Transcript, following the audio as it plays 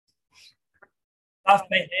Of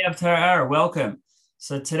Torah, welcome.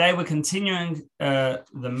 So today we're continuing the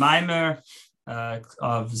Maimer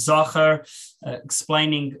of Zachar,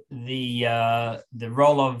 explaining the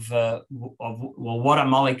role of what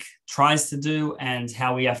Amalek tries to do and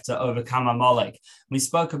how we have to overcome Amalek. We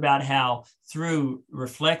spoke about how through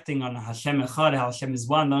reflecting on Hashem Echad, how Hashem is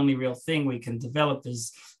one, the only real thing, we can develop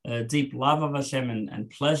this deep love of Hashem and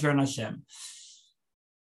pleasure in Hashem.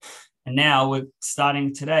 And now we're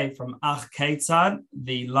starting today from Ach Ketzad,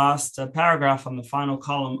 the last paragraph on the final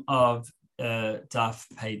column of Daf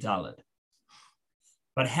Pei Daled.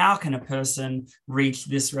 But how can a person reach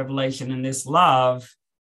this revelation and this love?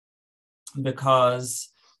 Because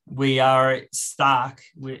we are stuck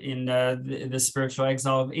in the spiritual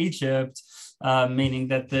exile of Egypt, meaning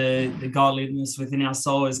that the godliness within our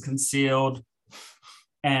soul is concealed,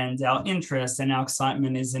 and our interest and our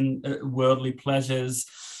excitement is in worldly pleasures,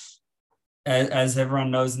 as everyone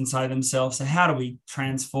knows inside themselves. So how do we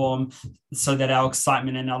transform so that our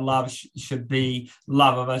excitement and our love should be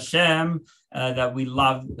love of Hashem, that we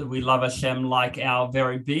love Hashem like our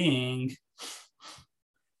very being?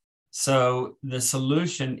 So the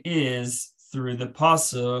solution is through the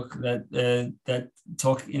pasuk that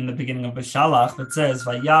talk in the beginning of Beshalach that says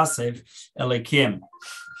Vayasef Elikim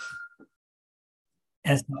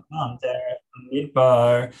Es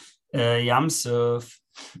Midbar Yamsuf,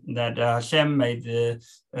 that Hashem made the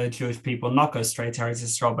Jewish people not go straight to Eretz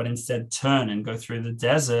Yisrael, but instead turn and go through the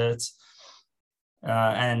desert.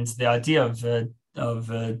 And the idea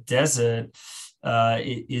of desert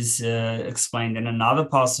is explained in another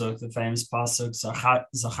pasuk, the famous pasuk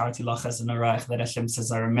Zacharti Lach Chesed Noraich, that Hashem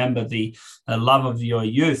says, "I remember the love of your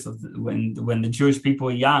youth, when the Jewish people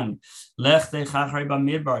were young. Lech Techachrei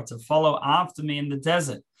Bamidbar, to follow after me in the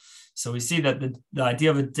desert." So we see that the idea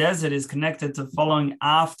of a desert is connected to following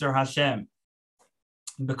after Hashem,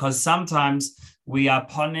 because sometimes we are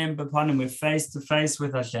panim b'panim, we're face to face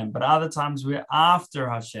with Hashem, but other times we're after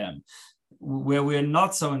Hashem, where we're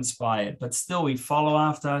not so inspired, but still we follow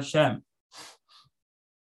after Hashem.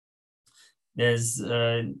 There's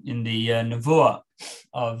in the Nevuah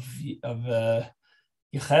of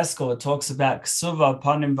Yecheskel, it talks about Ksuva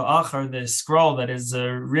Panim V'achar, the scroll that is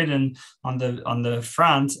written on the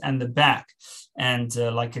front and the back. And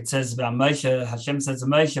like it says about Moshe, Hashem says to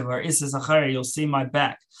Moshe, "V'isas achari, you'll see my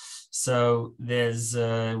back." So there's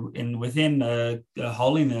within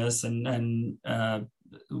holiness and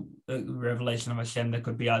revelation of Hashem, there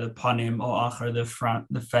could be either Panim or Achar, the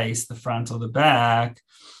front, the face, the front or the back.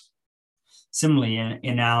 Similarly,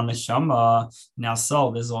 in our neshama, in our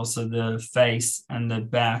soul, there's also the face and the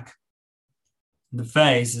back. The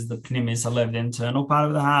face is the pnimis halev, the internal part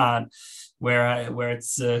of the heart, where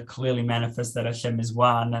it's clearly manifest that Hashem is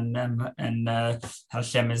one, and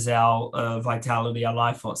Hashem is our vitality, our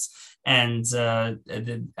life force, and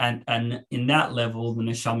in that level, the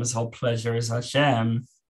neshama's whole pleasure is Hashem.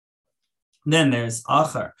 Then there's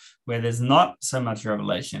Achar, where there's not so much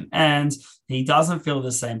revelation, and he doesn't feel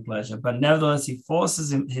the same pleasure, but nevertheless he forces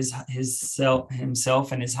himself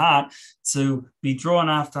and his heart to be drawn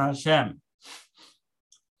after Hashem.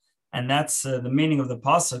 And that's the meaning of the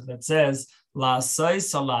pasuk that says La Soy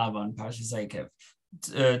Salavan Parshas Eikev,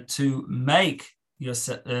 to make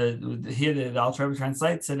yourself. Here the Alter Rebbe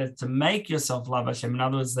translates it to make yourself love Hashem. In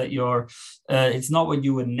other words, that it's not what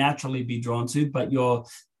you would naturally be drawn to, but you're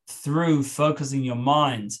through focusing your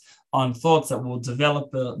mind on thoughts that will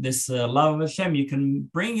develop this love of Hashem, you can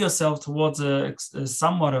bring yourself towards a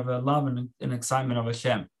somewhat of a love and an excitement of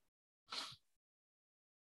Hashem.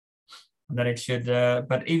 That it should,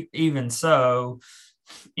 but even so,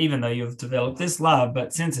 even though you've developed this love,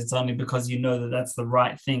 but since it's only because you know that that's the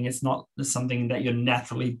right thing, it's not something that you're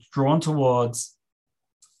naturally drawn towards.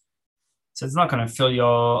 So it's not going to fill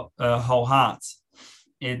your whole heart.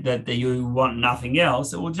 That you want nothing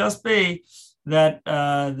else. It will just be that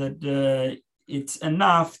it's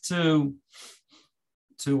enough to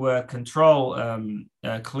control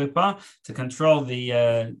klippa, to control the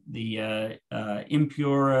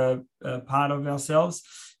impure part of ourselves,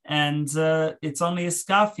 and it's only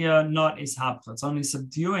iskafia, not ishapta. It's only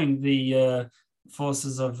subduing the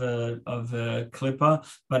forces of klippa,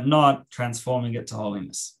 but not transforming it to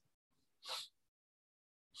holiness.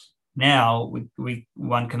 Now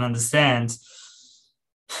one can understand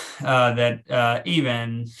that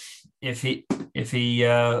even if he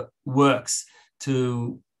works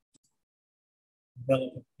to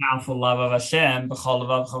develop a powerful love of Hashem with all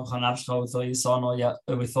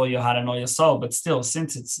your heart and all your soul, but still,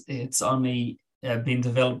 since it's only been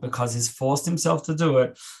developed because he's forced himself to do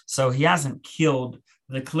it, so he hasn't killed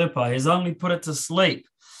the klippa, he's only put it to sleep.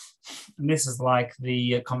 And this is like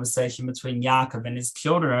the conversation between Yaakov and his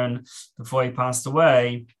children before he passed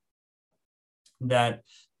away, that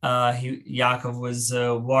Yaakov was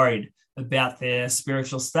worried about their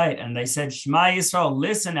spiritual state, and they said, "Shema Yisrael,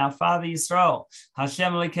 listen, our Father Yisrael,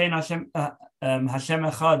 Hashem Elokeinu, Hashem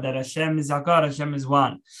Echad, that Hashem is our God, Hashem is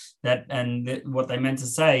one." What they meant to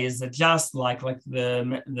say is that just like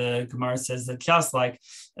the Gemara says that just like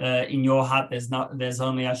in your heart there's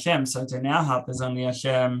only Hashem, so in our heart there's only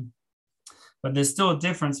Hashem, but there's still a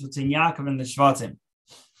difference between Yaakov and the Shvatim,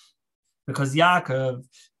 because Yaakov,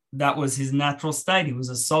 that was his natural state. He was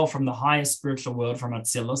a soul from the highest spiritual world, from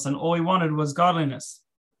Atzilus, and all he wanted was godliness.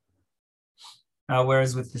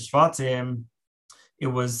 Whereas with the Shvatim, it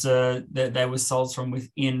was they were souls from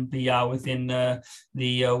within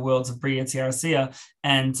the worlds of Bria Tirasiya,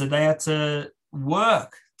 and so they had to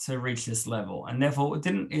work to reach this level, and therefore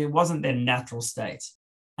it wasn't their natural state.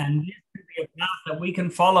 And this could be a path that we can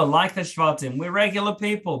follow, like the Shvatim. We're regular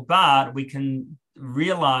people, but we can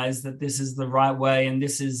realize that this is the right way, and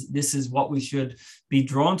this is what we should be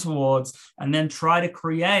drawn towards, and then try to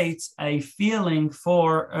create a feeling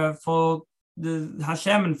for the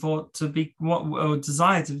Hashem, and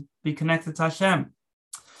desire to be connected to Hashem,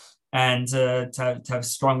 and to have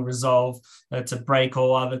strong resolve to break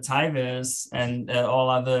all other taivas and all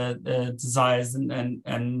other desires,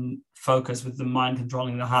 and focus with the mind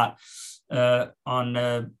controlling the heart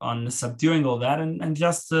on subduing all that, and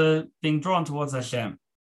just being drawn towards Hashem.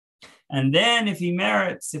 And then if we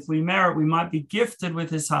merit, we might be gifted with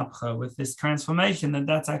this hapcha, with this transformation, and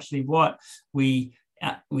that's actually what we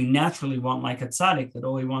naturally want, like a tzaddik, that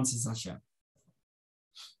all he wants is Hashem.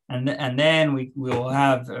 And then we will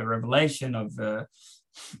have a revelation of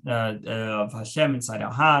Hashem inside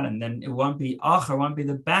our heart, and then it won't be acher, won't be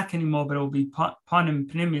the back anymore, but it will be panim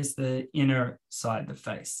pnimis, the inner side, the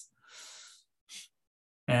face.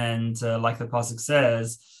 And like the pasuk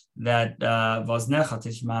says, that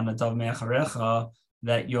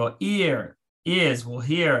that your ears will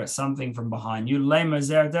hear something from behind you,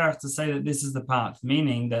 to say that this is the path,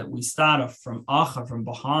 meaning that we start off from acha, from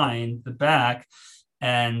behind the back,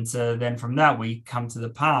 and then from that we come to the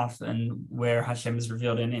path, and where Hashem is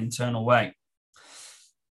revealed in an internal way.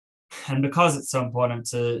 And because it's so important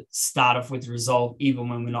to start off with resolve even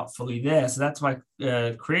when we're not fully there, so that's why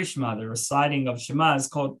Kriya Shema, the reciting of Shema,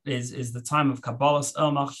 is the time of Kabbalah's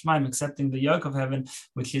Mach Shemaim, accepting the yoke of heaven,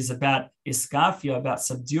 which is about iskafia, about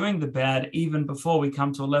subduing the bad, even before we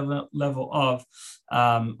come to a level of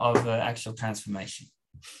actual transformation.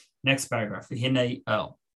 Next paragraph. Hinei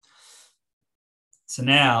El. So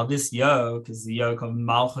now this yoke is the yoke of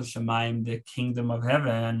Malchus Shemaim, the kingdom of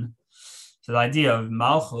heaven. So the idea of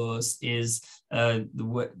Malchus is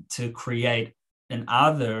to create an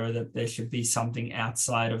other, that there should be something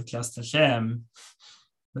outside of just Hashem.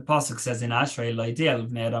 The pasuk says in Ashrei Leidiyah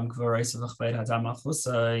Livnei Adam Kvorei Savachvei Hadam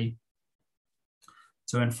Malchusai,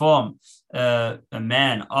 to inform a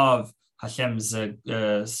man of Hashem's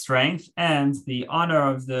strength and the honor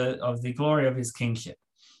of the glory of his kingship.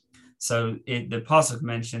 So the pasuk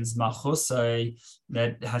mentions Malchusai,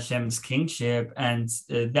 that Hashem's kingship, and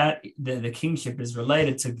that the kingship is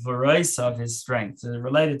related to Gvurais of his strength,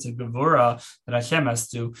 related to Gevura, that Hashem has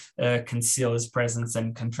to conceal his presence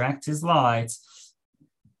and contract his light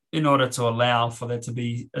in order to allow for there to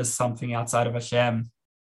be something outside of Hashem.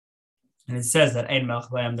 And it says that Ein Melech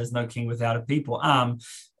B'Am, there's no king without a people.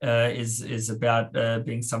 Is about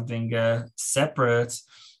being something separate.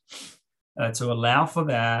 To allow for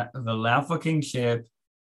that, allow for kingship,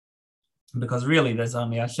 because really there's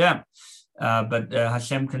only Hashem. But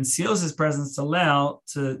Hashem conceals his presence to allow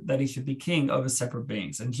that he should be king over separate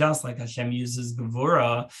beings. And just like Hashem uses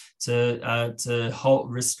Gevura to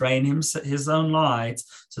restrain his own light,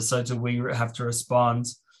 so do we have to respond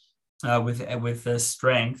with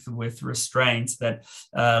strength, with restraint, that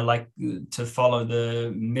like to follow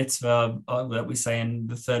the mitzvah that we say in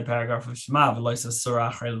the third paragraph of Shema,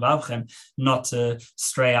 not to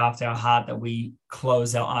stray after our heart, that we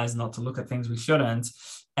close our eyes not to look at things we shouldn't,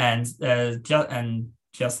 and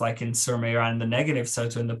just like in Surah Meirah in the negative, so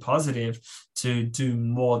too in the positive, to do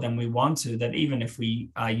more than we want to, that even if we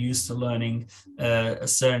are used to learning a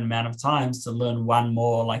certain amount of times, to learn one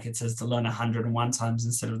more, like it says to learn 101 times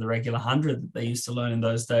instead of the regular 100 that they used to learn in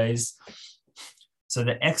those days. So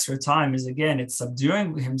the extra time is, again, it's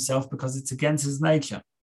subduing himself because it's against his nature.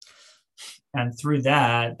 And through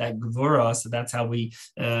that Gevura, so that's how we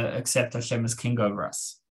accept Hashem as king over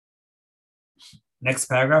us. Next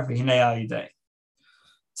paragraph, Hinei Al Yidei.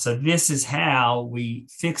 So this is how we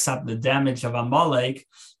fix up the damage of Amalek,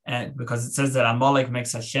 because it says that Amalek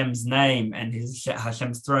makes Hashem's name and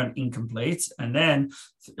Hashem's throne incomplete. And then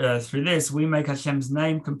through this, we make Hashem's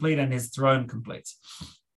name complete and his throne complete.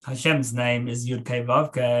 Hashem's name is Yud Kei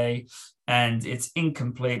Vav Kei, and it's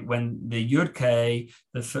incomplete when the Yud Kei,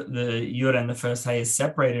 the Yud and the first Hey is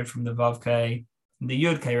separated from the Vav Kei. The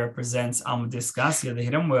Yud Kei represents Alma Discasia, the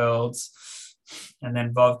hidden worlds, and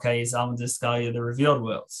then Vav Kei is Alma Discasia, the revealed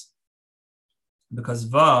worlds. Because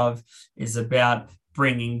Vav is about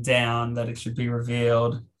bringing down that it should be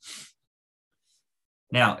revealed.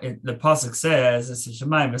 Now, the pasuk says,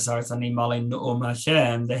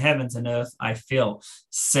 the heavens and earth I fill,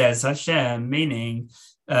 says Hashem, meaning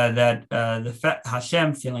that the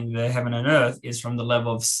Hashem filling the heaven and earth is from the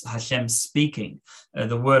level of Hashem speaking.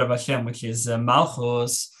 The word of Hashem, which is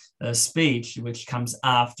Malchus, speech, which comes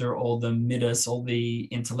after all the midas, all the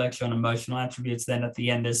intellectual and emotional attributes. Then at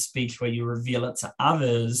the end is speech where you reveal it to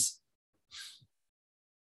others.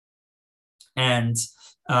 And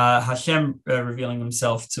Hashem revealing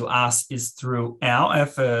himself to us is through our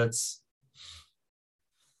efforts,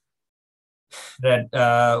 that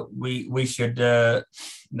we should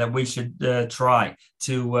try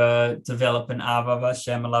to develop an Avav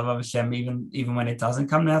Hashem, a love of Hashem, even when it doesn't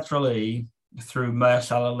come naturally, through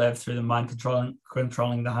Mashal Leib, through the mind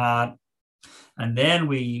controlling the heart. And then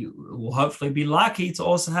we will hopefully be lucky to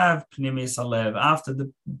also have Pnimis Leib after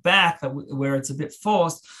the back, where it's a bit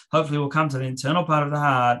forced. Hopefully we'll come to the internal part of the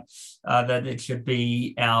heart, that it should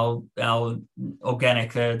be our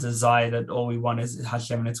organic desire that all we want is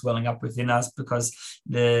Hashem, and it's welling up within us because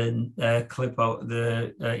the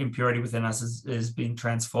impurity within us is being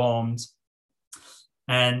transformed.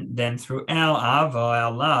 And then through our ava,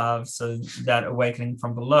 our love, so that awakening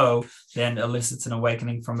from below then elicits an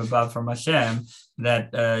awakening from above, from Hashem,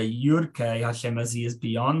 that Yud Kei, Hashem as he is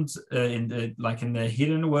beyond, in the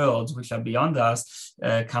hidden worlds which are beyond us,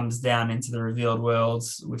 comes down into the revealed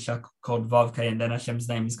worlds which are called Vav Kei, and then Hashem's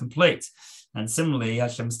name is complete. And similarly,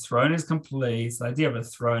 Hashem's throne is complete. The idea of a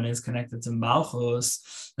throne is connected to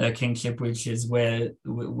Malchus, kingship, which is where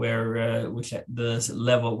the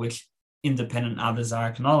level which independent others are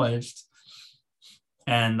acknowledged.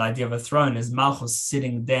 And the idea of a throne is Malchus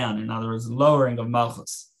sitting down, in other words, lowering of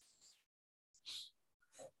Malchus.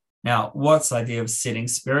 Now, what's the idea of sitting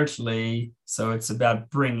spiritually? So it's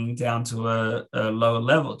about bringing down to a lower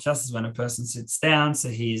level, just as when a person sits down, so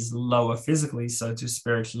he's lower physically, so too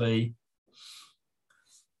spiritually,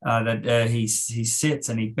 he sits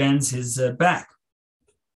and he bends his back.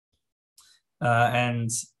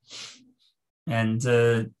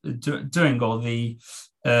 Doing all the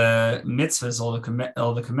mitzvahs,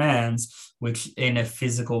 all the commands, which in a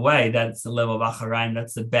physical way, that's the level of acharayim,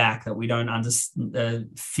 that's the back, that we don't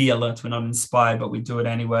feel it, we're not inspired, but we do it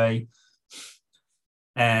anyway.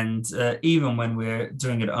 And even when we're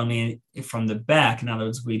doing it only from the back, in other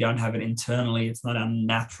words, we don't have it internally, it's not our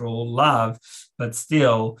natural love, but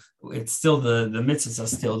still, it's still the mitzvahs are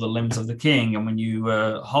still the limbs of the king. And when you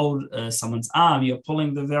hold someone's arm, you're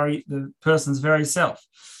pulling the person's very self.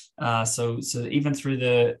 So even through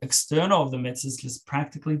the external of the mitzvahs, just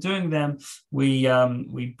practically doing them, we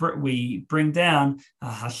bring down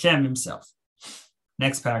Hashem himself.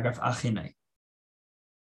 Next paragraph, Achine.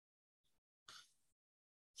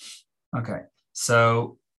 Okay,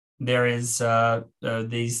 so there is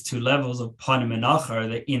these two levels of panim and achar,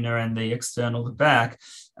 the inner and the external, the back,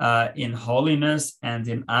 in holiness and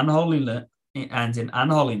in unholiness.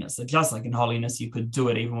 So just like in holiness, you could do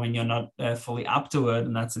it even when you're not fully up to it,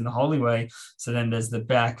 and that's in the holy way. So then there's the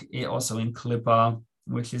back also in Klippa,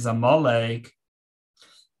 which is Amalek.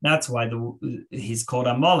 That's why he's called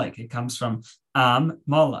Amalek. It comes from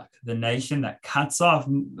Molech, the nation that cuts off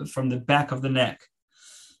from the back of the neck.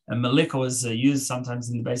 And Malika was used sometimes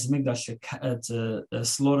in the Beis Hamikdash to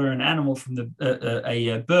slaughter an animal from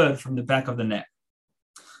a bird from the back of the neck.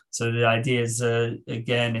 So the idea is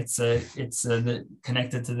again, it's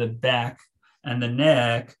connected to the back and the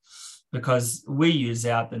neck, because we use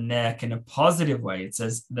out the neck in a positive way. It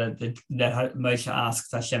says that Moshe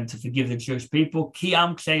asks Hashem to forgive the Jewish people, ki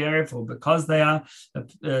am kshei ereful, because they are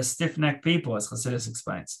stiff-necked people, as Chassidus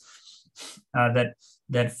explains.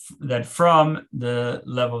 That from the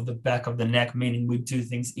level of the back of the neck, meaning we do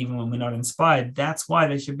things even when we're not inspired, that's why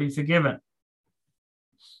they should be forgiven.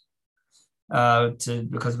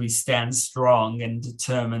 Because we stand strong and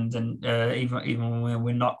determined, and even when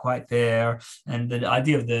we're not quite there. And the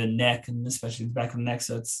idea of the neck, and especially the back of the neck,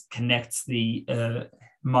 so it connects the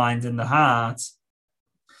mind and the heart.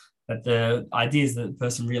 But the idea is that the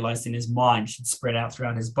person realized in his mind should spread out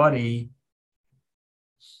throughout his body.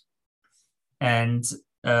 And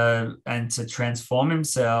and to transform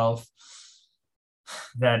himself,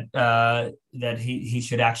 that he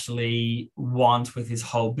should actually want with his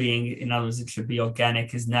whole being. In other words, it should be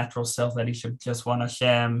organic, his natural self, that he should just want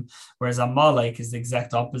Hashem. Whereas Amalek is the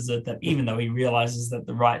exact opposite, that even though he realizes that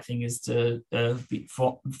the right thing is to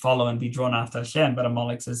follow and be drawn after Hashem, but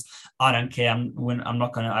Amalek says, I don't care,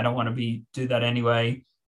 I don't want to do that anyway.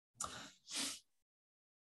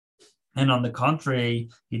 And on the contrary,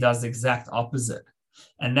 he does the exact opposite.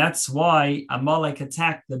 And that's why Amalek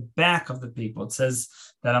attacked the back of the people. It says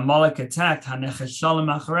that Amalek attacked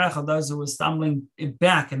those who were stumbling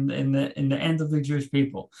back in the end of the Jewish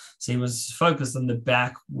people. So he was focused on the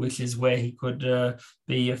back, which is where he could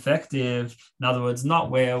be effective. In other words,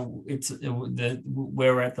 not where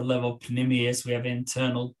we're at the level of Pnimius, we have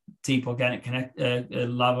internal, deep, organic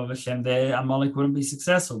love of Hashem. There, Amalek wouldn't be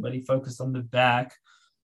successful, but he focused on the back.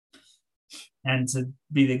 And to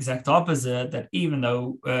be the exact opposite, that even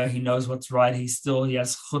though he knows what's right, he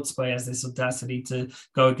has chutzpah, he has this audacity to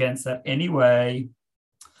go against that anyway.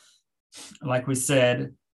 Like we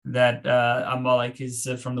said, that Amalek is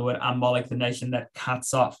from the word Amalek, the nation that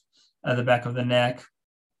cuts off the back of the neck,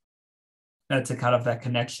 to cut off that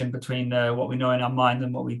connection between what we know in our mind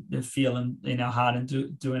and what we feel in our heart and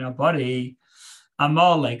do in our body.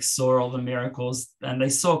 Amalek saw all the miracles, and they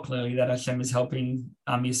saw clearly that Hashem is helping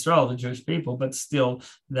Yisrael, the Jewish people, but still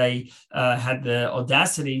they had the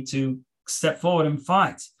audacity to step forward and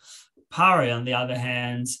fight. Pare, on the other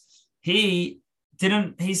hand, he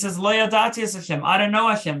says, Lo yadati es Hashem, I don't know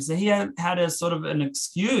Hashem. So he had a sort of an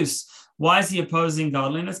excuse. Why is he opposing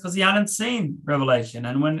godliness? Because he hadn't seen revelation.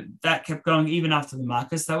 And when that kept going, even after the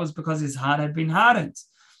Marcus, that was because his heart had been hardened.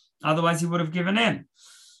 Otherwise, he would have given in.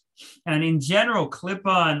 And in general,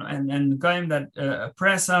 Klippa and Goyim that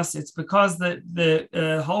oppress us, it's because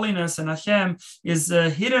the holiness and Hashem is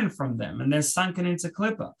hidden from them, and they're sunken into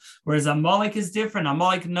Klippa. Whereas Amalek is different.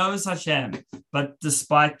 Amalek knows Hashem, but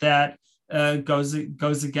despite that, goes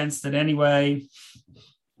against it anyway.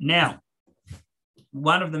 Now,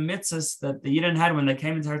 one of the mitzvahs that the Yidden had when they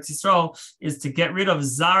came into Eretz Yisrael is to get rid of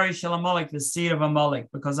Zari Shel Amalek, the seed of Amalek,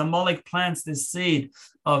 because Amalek plants this seed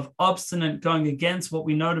of obstinate going against what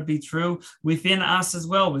we know to be true within us as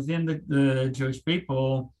well, within the Jewish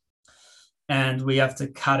people. And we have to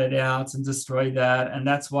cut it out and destroy that. And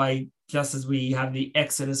that's why, just as we have the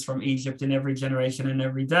exodus from Egypt in every generation and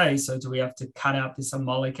every day, so do we have to cut out this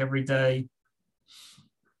Amalek every day.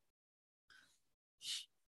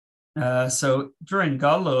 So during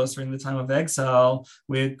Galus, during the time of exile,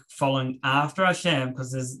 we're following after Hashem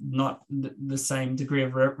because there's not the same degree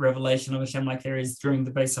of revelation of Hashem like there is during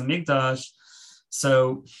the Beis HaMikdash.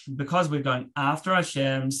 So because we're going after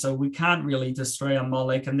Hashem, so we can't really destroy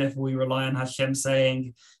Amalek, and therefore we rely on Hashem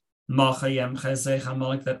saying,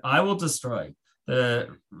 that I will destroy the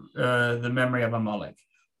memory of Amalek.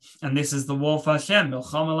 And this is the war for Hashem, the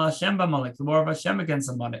war of Hashem against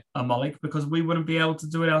Amalek, because we wouldn't be able to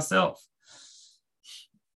do it ourselves.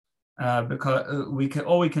 Because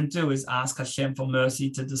all we can do is ask Hashem for mercy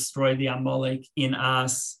to destroy the Amalek in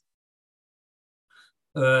us,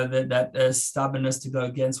 that stubbornness to go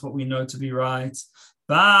against what we know to be right.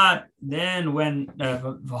 But then when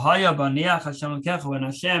Hashem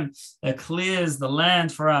clears the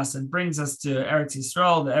land for us and brings us to Eretz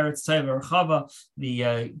Yisrael, the Eretz Teva Rechava,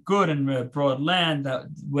 the good and broad land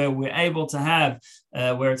where we're able to have,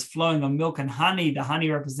 where it's flowing on milk and honey. The honey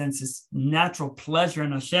represents this natural pleasure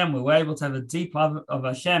in Hashem. We're able to have a deep love of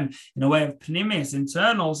Hashem in a way of pnimius,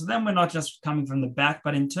 internal. So then we're not just coming from the back,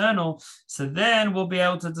 but internal. So then we'll be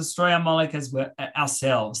able to destroy Amalek as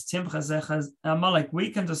ourselves. Amalek, we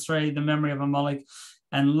can destroy the memory of Amalek,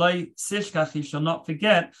 and Leib Sishkach, he shall not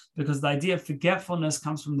forget, because the idea of forgetfulness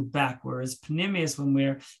comes from the back, whereas pnimius, when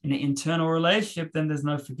we're in an internal relationship, then there's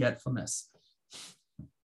no forgetfulness.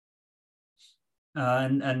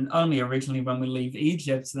 And only originally when we leave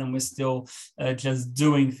Egypt, then we're still just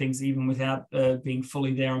doing things even without being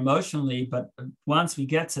fully there emotionally. But once we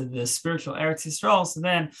get to the spiritual Eretz Yisrael, so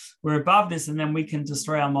then we're above this, and then we can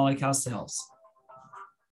destroy Amalek ourselves.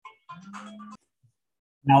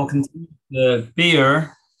 Now we'll continue the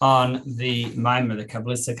beer on the Maimer, the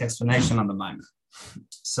Kabbalistic explanation on the Maimer.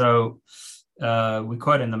 So we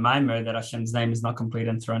quote in the Maimer that Hashem's name is not complete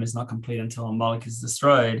and throne is not complete until Amalek is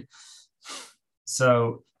destroyed.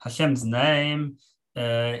 So Hashem's name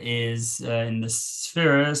is in the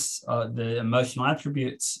spheres, the emotional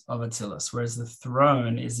attributes of Atzilus, whereas the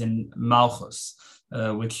throne is in Malchus,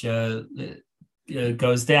 which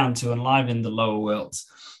goes down to enliven the lower worlds.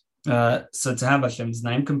 So to have Hashem's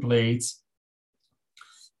name complete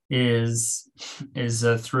is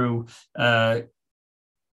through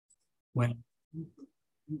when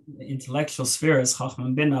intellectual spheres, Chachma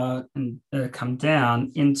and Bina, come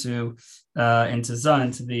down into Zah,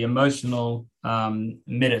 into the emotional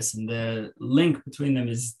midas, and the link between them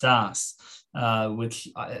is Das, which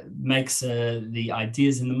makes the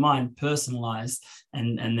ideas in the mind personalized,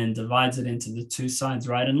 and then divides it into the two sides,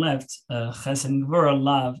 right and left, Chesed and Gvura,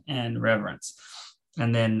 love and reverence.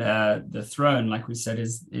 And then the throne, like we said,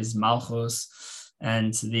 is Malchus,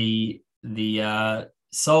 and the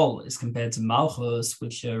soul is compared to Malchus,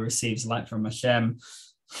 which receives light from Hashem,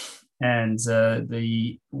 and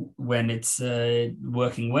when it's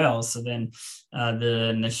working well, so then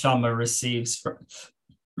the neshama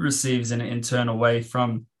receives an internal way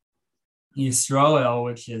from Yisrael,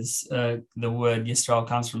 which is the word Yisrael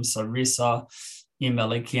comes from Sarisa im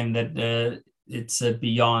Elikim, that it's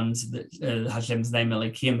beyond Hashem's name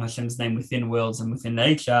Elikim, Hashem's name within worlds and within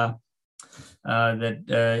nature. That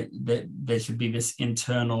there should be this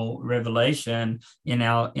internal revelation in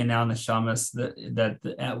our neshamas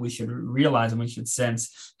that we should realize, and we should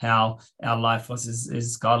sense how our life force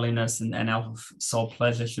is godliness, and our soul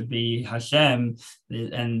pleasure should be Hashem,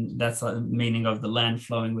 and that's the meaning of the land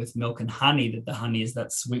flowing with milk and honey, that the honey is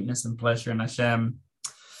that sweetness and pleasure in Hashem.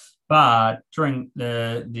 But during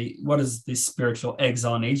the what does this spiritual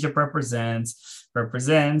exile in Egypt represents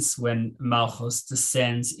when Malchus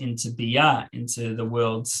descends into Biyah, into the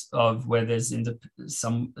worlds of where there's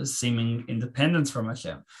some seeming independence from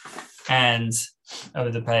Hashem. And over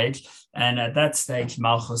the page, and at that stage,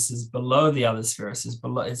 Malchus is below the other spheres.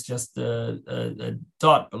 It's just a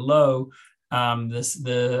dot below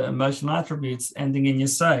the emotional attributes ending in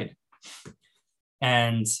Yesod.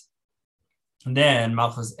 And then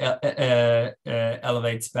Malchus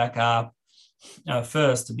elevates back up,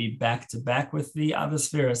 first to be back to back with the other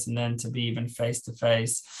spheres, and then to be even face to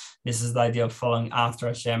face. This is the idea of following after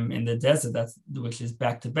Hashem in the desert, which is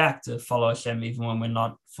back to back, to follow Hashem even when we're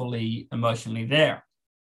not fully emotionally there.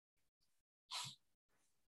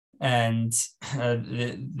 And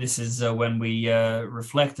this is when we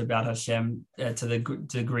reflect about Hashem to the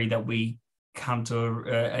degree that we come to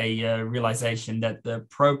a realization that the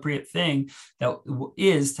appropriate thing that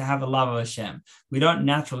is to have a love of Hashem. We don't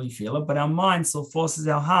naturally feel it, but our mind still forces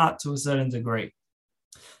our heart to a certain degree.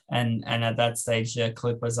 And at that stage,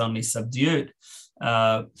 Klippa is only subdued.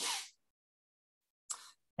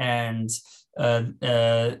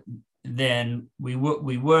 Then we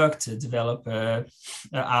work to develop Ava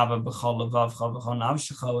b'chol levavcha v'chol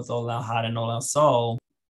nafshecha, with all our heart and all our soul.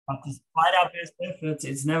 But despite our best efforts,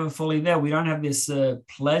 it's never fully there. We don't have this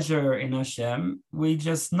pleasure in Hashem. We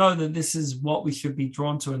just know that this is what we should be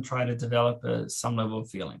drawn to and try to develop some level of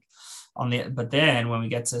feeling. But then when we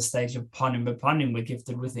get to a stage of panim b'panim, we're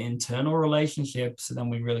gifted with the internal relationship, so then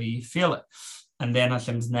we really feel it. And then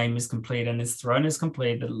Hashem's name is complete and his throne is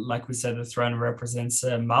complete. Like we said, the throne represents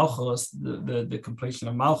Malchus, the completion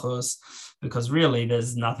of Malchus, because really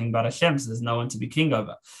there's nothing but Hashem, so there's no one to be king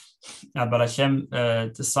over. But Hashem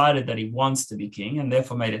decided that he wants to be king, and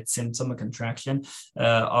therefore made it tzimtzum, a contraction,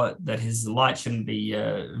 that his light shouldn't be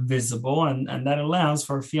visible, and that allows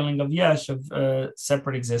for a feeling of yesh, of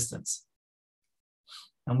separate existence.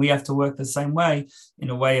 And we have to work the same way,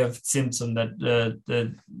 in a way of tzimtzum,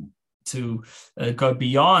 that to go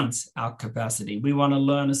beyond our capacity. We want to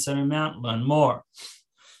learn a certain amount, learn more,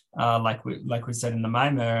 like we said in the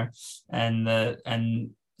Maimer,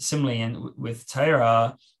 and similarly with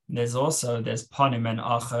Torah. There's panim and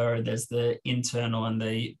acher. There's the internal and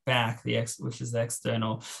the back, which is the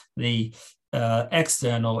external. The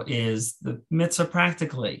external is the mitzvah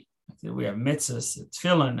practically. We have mitzvahs,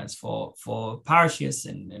 tefillin, it's for parashiyos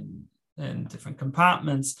and different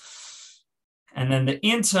compartments. And then the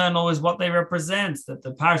internal is what they represent, that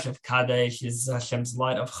the parasha of Kadesh is Hashem's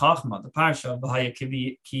light of Chachma, the parasha of B'haya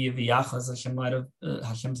ki v'yachas is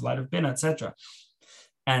Hashem's light of Bina, etc.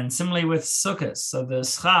 And similarly with Sukkot, so the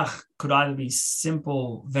schach could either be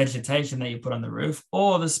simple vegetation that you put on the roof,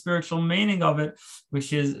 or the spiritual meaning of it,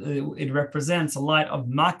 which is it represents a light of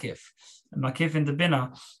makif in the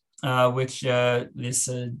Bina, which this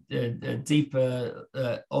deeper,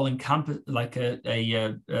 all-encompass, like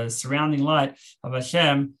a surrounding light of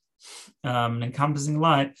Hashem, an encompassing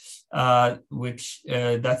light, which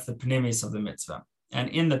that's the pnimis of the mitzvah. And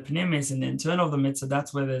in the pnimis, in the internal of the mitzvah,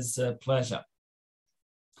 that's where there's pleasure.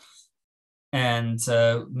 And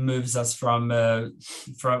moves us we've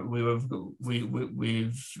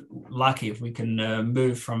lucky if we can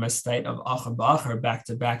move from a state of acher b'acher back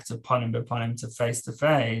to panim b'panim, to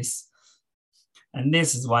face, And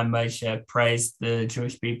this is why Moshe praised the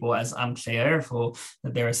Jewish people as Am She'erfu,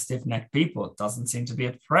 that they're a stiff-necked people. It doesn't seem to be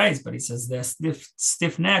a praise, but he says they're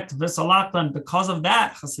stiff-necked, v'salaklan. Because of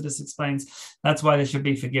that, Chassidus explains, that's why there should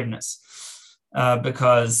be forgiveness.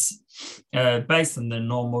 Because based on the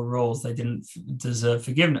normal rules, they didn't deserve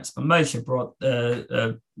forgiveness. But Moshe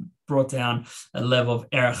brought down a level of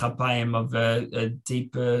erech hapayim, of a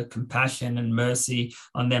deeper compassion and mercy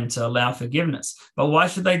on them to allow forgiveness. But why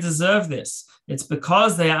should they deserve this? It's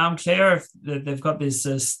because they are unclear, they've got this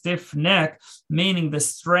stiff neck, meaning the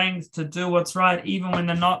strength to do what's right, even when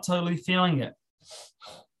they're not totally feeling it.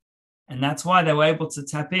 And that's why they were able to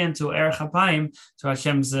tap into erech hapayim, to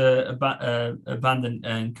Hashem's abundant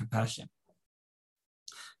and compassion.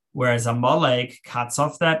 Whereas Amalek cuts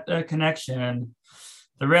off that connection.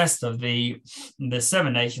 The rest of the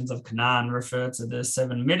 7 nations of Canaan refer to the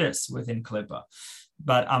 7 midas within Klippa.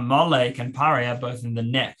 But Amalek and Pare are both in the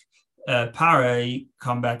neck. Pare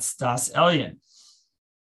combats Das Elyon,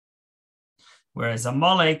 whereas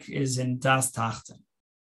Amalek is in Das Tachten.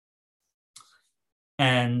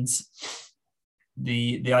 And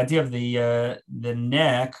the idea of the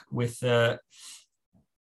neck with Pare,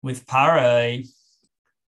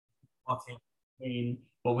 between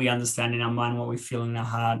what we understand in our mind, what we feel in our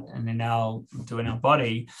heart, and in our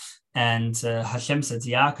body. And Hashem said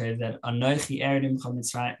to Yaakov that Anochi Eredim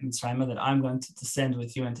Mitzrayim, that I'm going to descend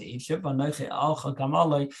with you into Egypt, Anochi Alcha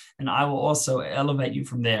Gamaloi, and I will also elevate you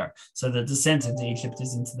from there. So the descent into Egypt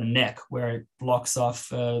is into the neck, where it blocks off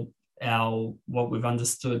what we've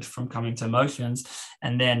understood from coming to emotions,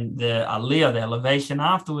 and then the aliyah, the elevation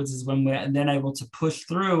afterwards, is when we're then able to push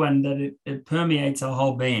through, and that it permeates our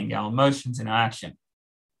whole being, our emotions and our action,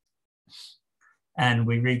 and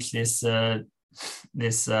we reach this good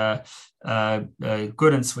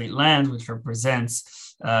and sweet land, which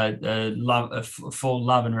represents full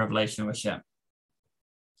love and revelation of Hashem.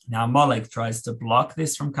 Now, Amalek tries to block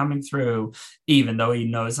this from coming through, even though he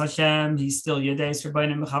knows Hashem. He's still Yedei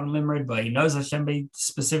Rabbeinu Mechavan Limrid, but he knows Hashem, but he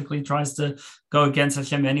specifically tries to go against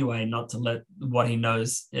Hashem anyway, not to let what he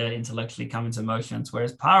knows intellectually come into emotions.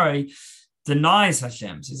 Whereas Pare denies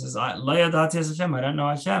Hashem. He says, Lo yadati Hashem, I don't know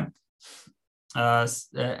Hashem.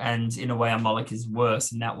 And in a way, Amalek is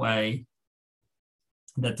worse in that way,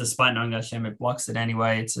 that despite knowing Hashem, it blocks it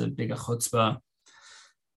anyway. It's a bigger chutzpah.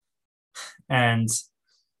 And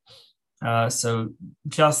so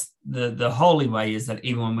just the holy way is that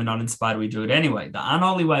even when we're not inspired, we do it anyway. The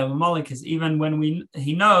unholy way of Amalek is even when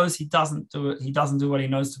he knows, he doesn't do it. He doesn't do what he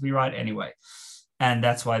knows to be right anyway. And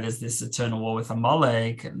that's why there's this eternal war with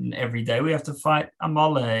Amalek. And every day we have to fight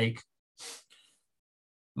Amalek.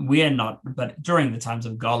 We are not, but during the times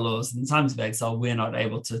of Galus and times of exile, we're not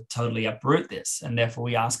able to totally uproot this. And therefore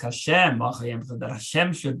we ask Hashem, that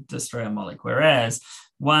Hashem should destroy Amalek. Whereas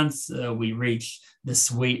once we reach the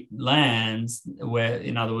sweet lands, where,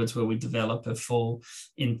 in other words, where we develop a full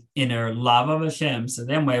inner love of Hashem, so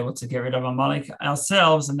then we're able to get rid of Amalek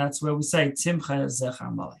ourselves. And that's where we say, Timcha Zecher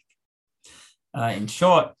Amalek. In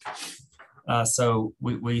short, so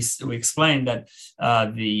we explained that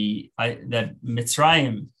that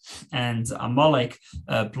Mitzrayim and Amalek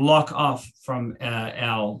block off from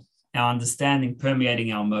our understanding,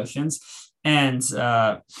 permeating our emotions, and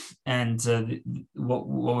what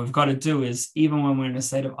we've got to do is, even when we're in a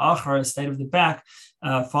state of achar, a state of the back,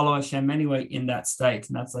 follow Hashem anyway in that state,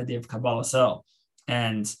 and that's the idea of Kabbalah Sel.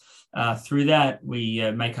 And through that, we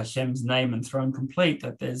make Hashem's name and throne complete,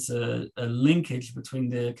 that there's a linkage between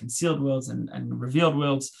the concealed worlds and revealed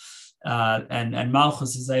worlds, and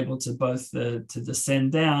Malchus is able to both to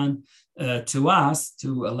descend down to us,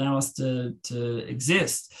 to allow us to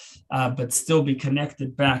exist, but still be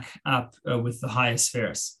connected back up with the higher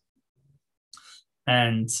spheres.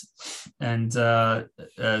 And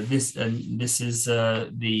this is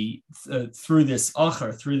through this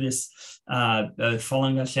achar, through this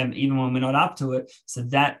following Hashem, even when we're not up to it. So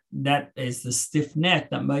that is the stiff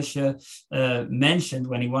neck that Moshe mentioned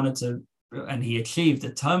when he wanted to, and he achieved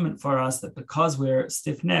atonement for us, that because we're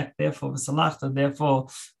stiff necked, therefore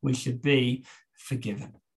we should be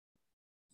forgiven.